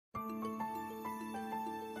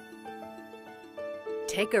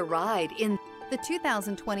Take a ride in the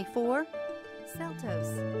 2024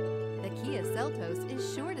 Seltos. The Kia Seltos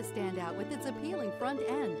is sure to stand out with its appealing front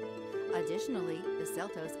end. Additionally, the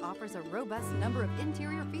Seltos offers a robust number of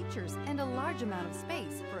interior features and a large amount of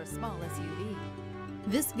space for a small SUV.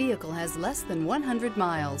 This vehicle has less than 100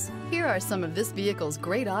 miles. Here are some of this vehicle's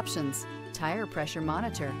great options: tire pressure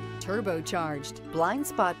monitor, turbocharged, blind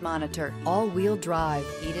spot monitor, all-wheel drive,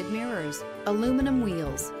 heated mirrors, aluminum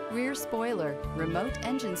wheels, rear spoiler, remote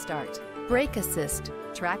engine start, brake assist,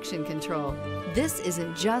 traction control. This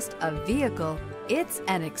isn't just a vehicle, it's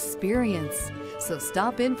an experience. So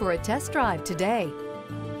stop in for a test drive today.